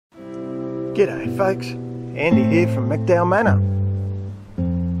G'day folks, Andy here from McDowall Manor.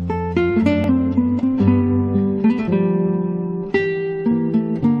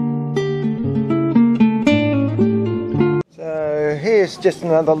 So here's just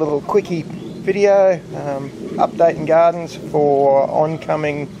another little quickie video, updating gardens for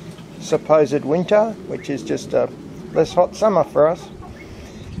oncoming supposed winter, which is just a less hot summer for us.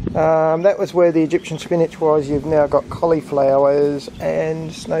 That was where the Egyptian spinach was. You've now got cauliflowers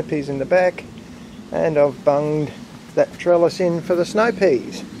and snow peas in the back, and I've bunged that trellis in for the snow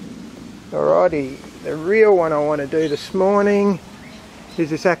peas. Alrighty, the real one I want to do this morning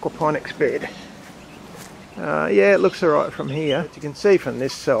is this aquaponics bed. Yeah, it looks alright from here, but you can see from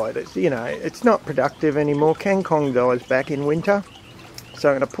this side, it's, you know, it's not productive anymore. Kangkong dies back in winter,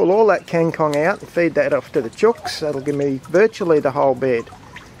 so I'm going to pull all that kangkong out and feed that off to the chooks. That'll give me virtually the whole bed.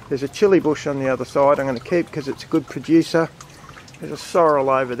 There's a chili bush on the other side I'm going to keep because it's a good producer. There's a sorrel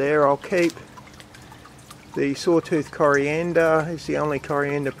over there I'll keep. The sawtooth coriander is the only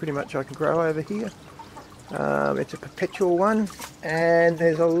coriander pretty much I can grow over here. It's a perpetual one, and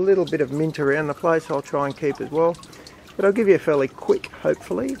there's a little bit of mint around the place I'll try and keep as well. But I'll give you a fairly quick,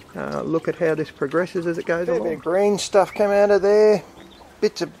 hopefully, look at how this progresses as it goes along. A bit of green stuff came out of there.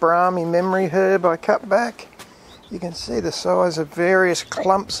 Bits of Brahmi memory herb I cut back. You can see the size of various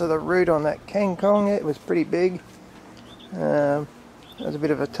clumps of the root on that kangkong. It was pretty big. It was a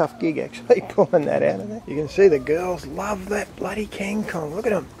bit of a tough gig actually pulling that out of there. You can see the girls love that bloody kangkong. Look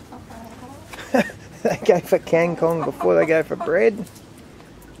at them. They go for kangkong before they go for bread.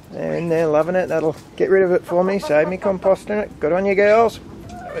 And they're loving it. That'll get rid of it for me, save me composting it. Good on you girls.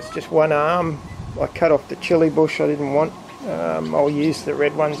 It's just one arm. I cut off the chili bush I didn't want. I'll use the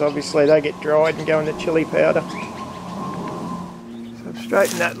red ones, obviously. They get dried and go into chili powder. So I've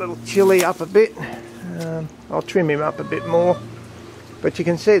straightened that little chili up a bit. I'll trim him up a bit more. But you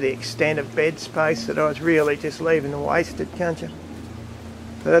can see the extent of bed space that I was really just leaving wasted, can't you?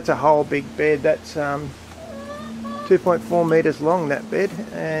 So that's a whole big bed. That's 2.4 metres long, that bed,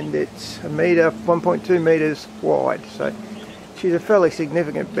 and it's 1.2 metres wide. So she's a fairly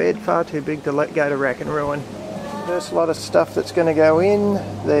significant bed, far too big to let go to rack and ruin. First lot of stuff that's going to go in.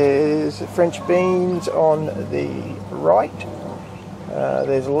 There's French beans on the right.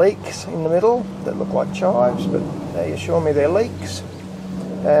 There's leeks in the middle that look like chives, but they assure me they're leeks.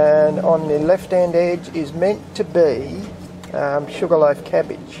 And on the left-hand edge is meant to be sugarloaf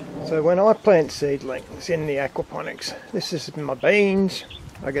cabbage. So when I plant seedlings in the aquaponics, this is my beans.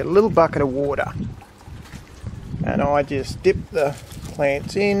 I get a little bucket of water, and I just dip the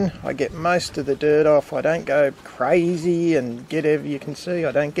plants in. I get most of the dirt off. I don't go crazy and get every, you can see,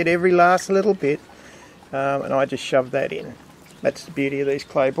 I don't get every last little bit, and I just shove that in. That's the beauty of these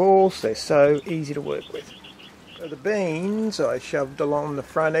clay balls. They're so easy to work with. So the beans I shoved along the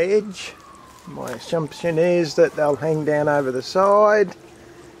front edge. My assumption is that they'll hang down over the side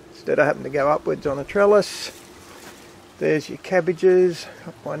instead of having to go upwards on a trellis. There's your cabbages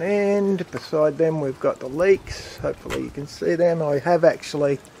up one end. Beside them we've got the leeks. Hopefully you can see them. I have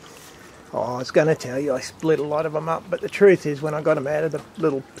actually, I was going to tell you I split a lot of them up, but the truth is when I got them out of the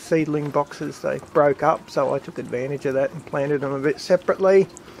little seedling boxes they broke up, so I took advantage of that and planted them a bit separately.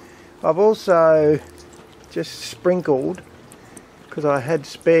 I've also just sprinkled, because I had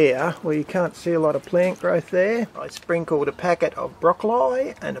spare, well you can't see a lot of plant growth there, I sprinkled a packet of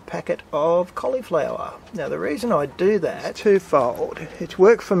broccoli and a packet of cauliflower. Now the reason I do that is twofold. It's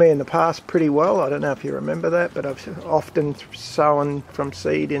worked for me in the past pretty well. I don't know if you remember that, but I've often sown from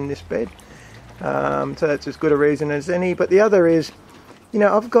seed in this bed. So that's as good a reason as any. But the other is, you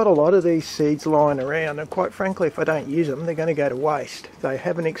know, I've got a lot of these seeds lying around, and quite frankly if I don't use them they're going to go to waste. They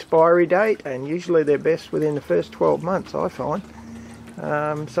have an expiry date, and usually they're best within the first 12 months I find.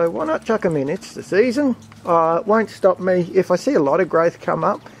 So why not chuck them in? It's the season. It won't stop me. If I see a lot of growth come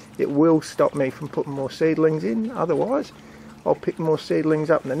up, it will stop me from putting more seedlings in. Otherwise, I'll pick more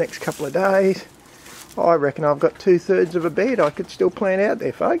seedlings up in the next couple of days. I reckon I've got 2/3 of a bed I could still plant out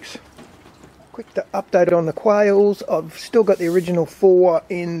there, folks. Quick update on the quails. I've still got the original 4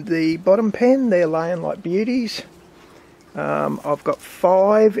 in the bottom pen. They're laying like beauties. I've got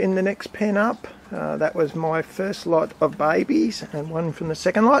 5 in the next pen up. That was my first lot of babies and one from the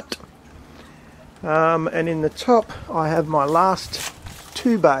second lot. And in the top I have my last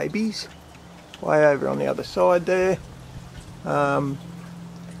 2 babies way over on the other side there. They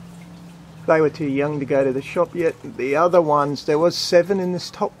were too young to go to the shop yet. The other ones, there was 7 in this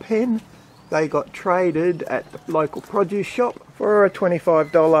top pen. They got traded at the local produce shop for a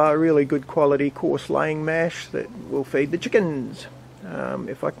 $25 really good quality coarse laying mash that will feed the chickens.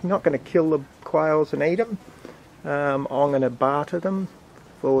 If I'm not going to kill the quails and eat them, I'm going to barter them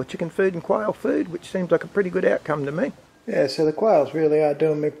for chicken food and quail food, which seems like a pretty good outcome to me. Yeah, so the quails really are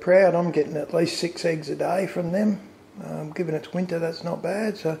doing me proud. I'm getting at least 6 eggs a day from them. Given it's winter, that's not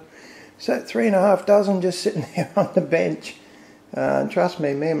bad. So 3.5 dozen just sitting there on the bench. And trust me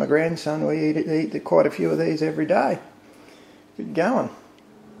and my grandson, we eat quite a few of these every day. Good going.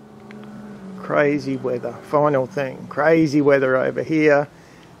 Crazy weather. Final thing. Crazy weather over here.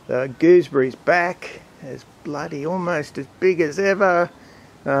 The gooseberry's back. It's bloody almost as big as ever.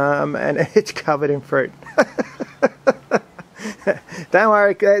 And it's covered in fruit. Don't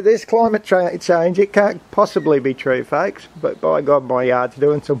worry, this climate change, it can't possibly be true, folks. But by God, my yard's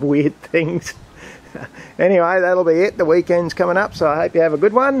doing some weird things. Anyway, that'll be it. The weekend's coming up, so I hope you have a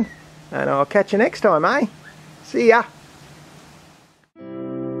good one. And I'll catch you next time, eh? See ya.